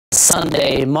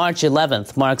Sunday, March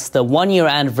 11th, marks the one-year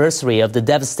anniversary of the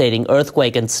devastating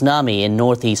earthquake and tsunami in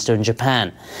northeastern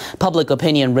Japan. Public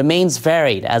opinion remains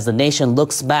varied as the nation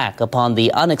looks back upon the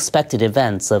unexpected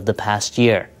events of the past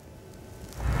year.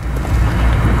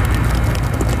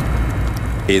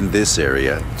 In this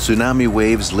area, tsunami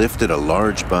waves lifted a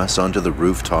large bus onto the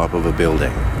rooftop of a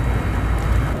building.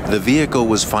 The vehicle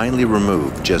was finally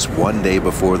removed just one day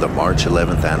before the March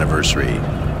 11th anniversary.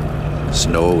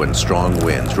 Snow and strong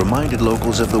winds reminded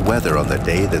locals of the weather on the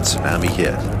day that tsunami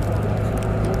hit.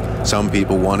 Some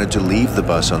people wanted to leave the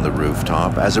bus on the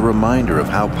rooftop as a reminder of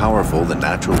how powerful the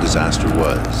natural disaster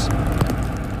was.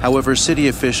 However, city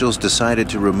officials decided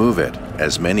to remove it,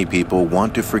 as many people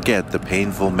want to forget the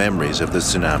painful memories of the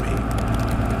tsunami.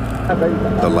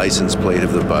 The license plate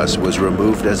of the bus was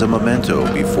removed as a memento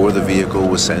before the vehicle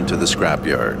was sent to the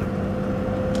scrapyard.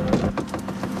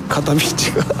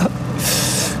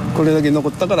 これだけ残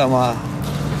ったからま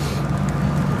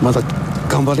だ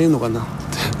頑張れんのかなって。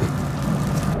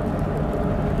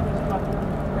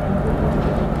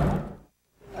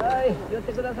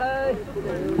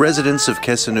Residents of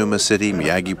Kesunuma City,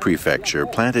 Miyagi Prefecture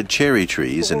planted cherry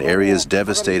trees in areas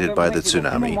devastated by the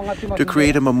tsunami to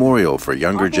create a memorial for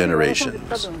younger generations.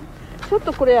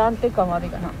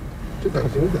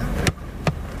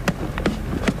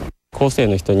 後世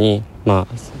の人に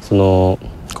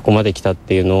ここまで来たっ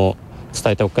ていうのを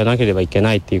伝えておかなければいけ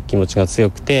ないっていう気持ちが強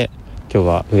くて今日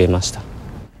は植えました。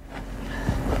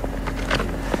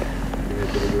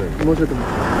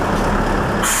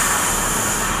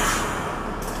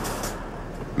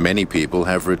Many people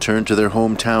have returned to their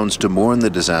hometowns to mourn the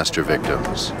disaster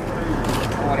victims.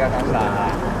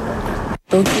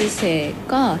 同級生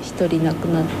が一人亡く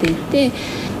なっていて、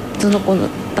その子の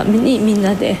ためにみん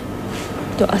なで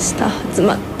明日集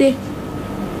まって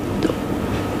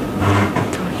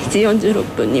7時46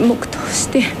分に黙祷し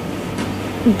て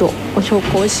お焼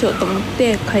香しようと思っ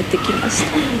て帰ってきまし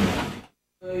た。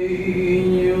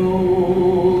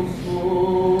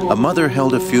A mother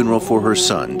held a funeral for her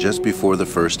son just before the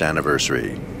first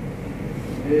anniversary.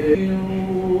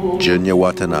 Junya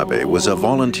Watanabe was a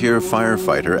volunteer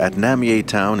firefighter at Namie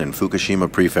Town in Fukushima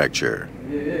Prefecture.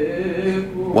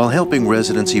 While helping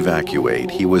residents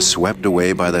evacuate, he was swept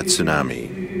away by that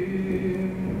tsunami.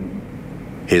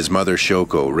 His mother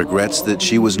Shoko regrets that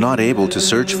she was not able to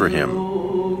search for him.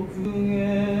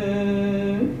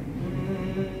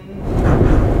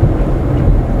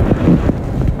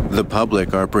 The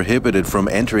public are prohibited from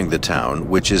entering the town,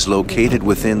 which is located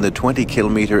within the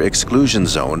 20-kilometer exclusion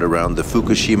zone around the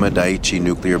Fukushima Daiichi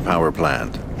nuclear power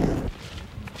plant.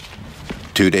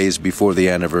 2 days before the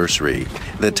anniversary,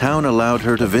 the town allowed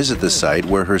her to visit the site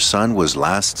where her son was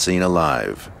last seen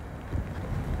alive.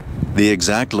 The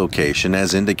exact location,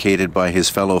 as indicated by his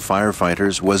fellow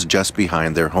firefighters, was just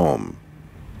behind their home.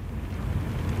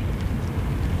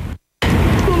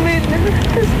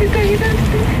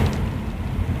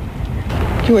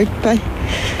 今日はいっぱい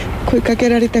声かけ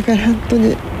られたから本当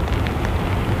に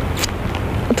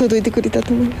届いてくれた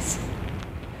と思います。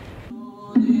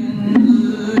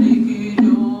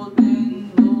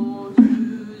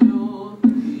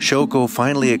Shoko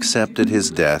finally accepted his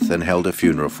death and held a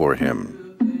funeral for him.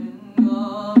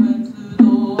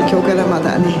 今日からま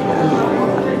だね、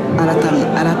新た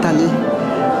に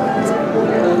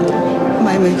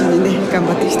前向きにね頑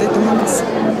張っていきたいと思います。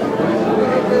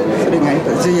それがやっ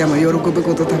ぱジュニアも喜ぶ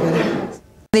ことだから。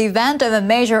The event of a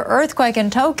major earthquake in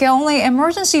Tokyo, only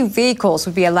emergency vehicles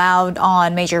would be allowed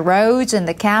on major roads in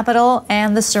the capital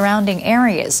and the surrounding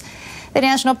areas. The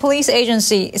National Police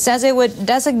Agency says it would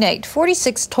designate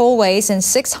 46 tollways and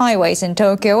 6 highways in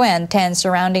Tokyo and 10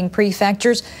 surrounding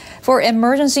prefectures for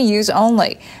emergency use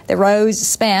only. The roads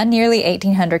span nearly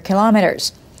 1,800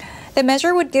 kilometers. The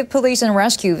measure would give police and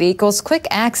rescue vehicles quick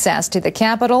access to the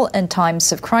capital in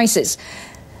times of crisis.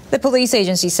 The police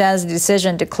agency says the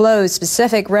decision to close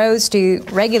specific roads to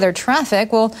regular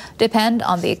traffic will depend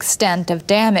on the extent of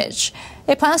damage.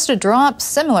 It plans to draw up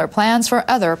similar plans for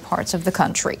other parts of the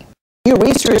country. New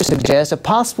research suggests a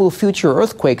possible future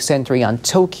earthquake centering on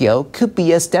Tokyo could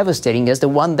be as devastating as the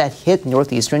one that hit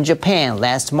northeastern Japan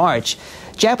last March.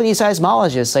 Japanese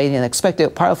seismologists say an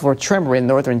expected powerful tremor in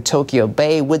northern Tokyo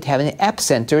Bay would have an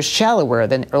epicenter shallower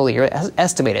than earlier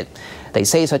estimated. They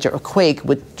say such a quake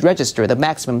would register the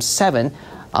maximum 7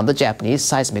 on the Japanese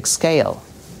seismic scale.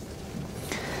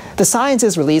 The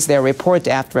scientists released their report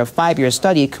after a 5-year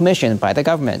study commissioned by the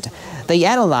government. They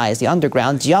analyzed the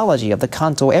underground geology of the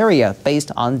Kanto area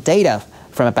based on data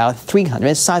from about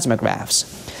 300 seismographs.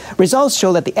 Results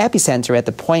show that the epicenter at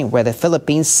the point where the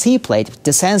Philippine sea plate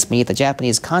descends beneath the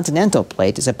Japanese continental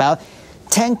plate is about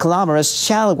 10 kilometers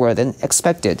shallower than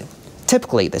expected.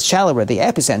 Typically, the shallower the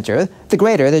epicenter, the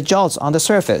greater the jolts on the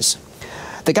surface.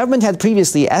 The government had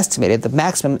previously estimated the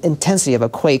maximum intensity of a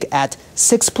quake at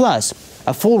 6+,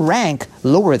 a full rank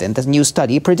lower than the new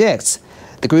study predicts.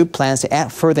 The group plans to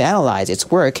further analyze its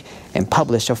work and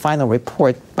publish a final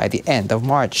report by the end of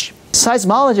March.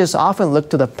 Seismologists often look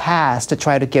to the past to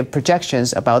try to give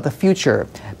projections about the future.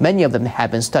 Many of them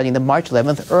have been studying the March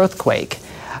 11th earthquake.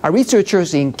 Our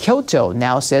researchers in Kyoto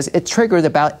now says it triggered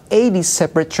about 80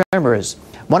 separate tremors.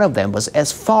 One of them was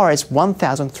as far as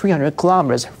 1,300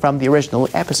 kilometers from the original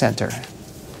epicenter.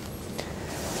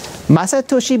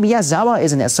 Masatoshi Miyazawa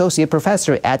is an associate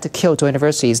professor at Kyoto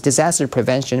University's Disaster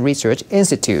Prevention Research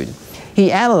Institute.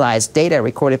 He analyzed data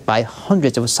recorded by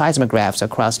hundreds of seismographs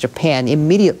across Japan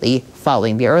immediately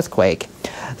following the earthquake.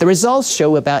 The results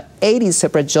show about 80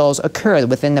 separate jolts occurred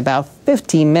within about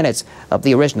 15 minutes of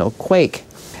the original quake.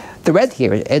 The red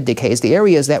here indicates the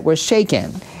areas that were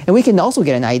shaken, and we can also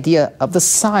get an idea of the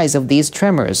size of these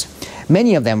tremors.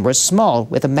 Many of them were small,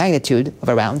 with a magnitude of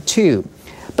around 2.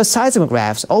 But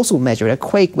seismographs also measured a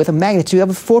quake with a magnitude of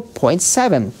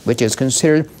 4.7, which is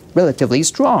considered relatively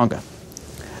strong.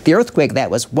 The earthquake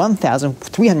that was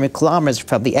 1,300 kilometers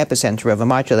from the epicenter of a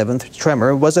March 11th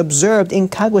tremor was observed in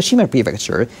Kagoshima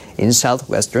Prefecture in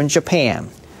southwestern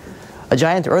Japan. A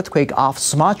giant earthquake off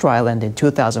Sumatra Island in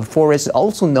 2004 is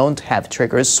also known to have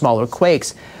triggered smaller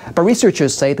quakes, but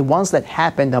researchers say the ones that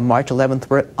happened on March 11th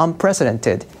were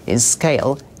unprecedented in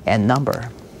scale and number.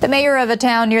 The mayor of a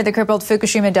town near the crippled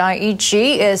Fukushima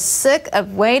Daiichi is sick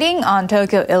of waiting on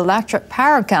Tokyo Electric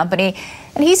Power Company,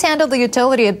 and he's handled the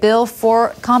utility a bill for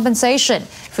compensation.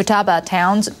 Futaba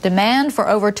town's demand for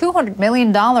over $200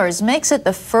 million makes it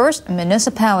the first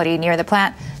municipality near the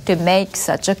plant to make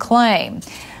such a claim.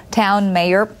 Town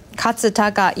Mayor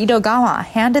Katsutaka Idogawa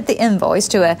handed the invoice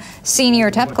to a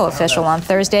senior TEPCO official on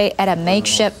Thursday at a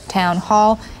makeshift town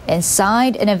hall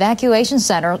inside an evacuation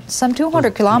center some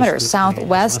 200 kilometers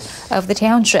southwest of the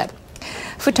township.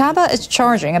 Futaba is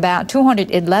charging about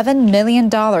 $211 million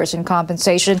in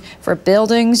compensation for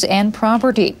buildings and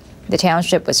property. The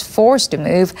township was forced to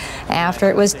move after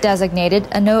it was designated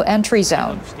a no-entry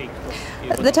zone.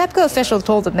 The TEPCO official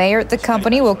told the mayor the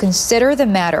company will consider the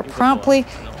matter promptly,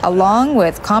 along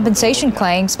with compensation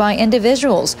claims by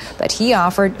individuals, but he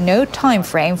offered no time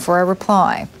frame for a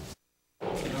reply.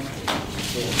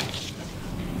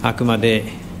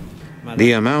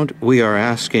 The amount we are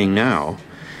asking now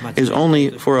is only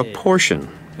for a portion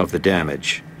of the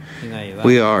damage.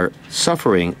 We are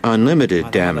suffering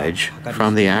unlimited damage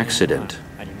from the accident.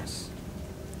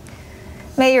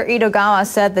 Mayor Idogawa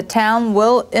said the town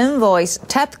will invoice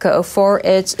TEPCO for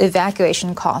its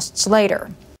evacuation costs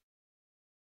later.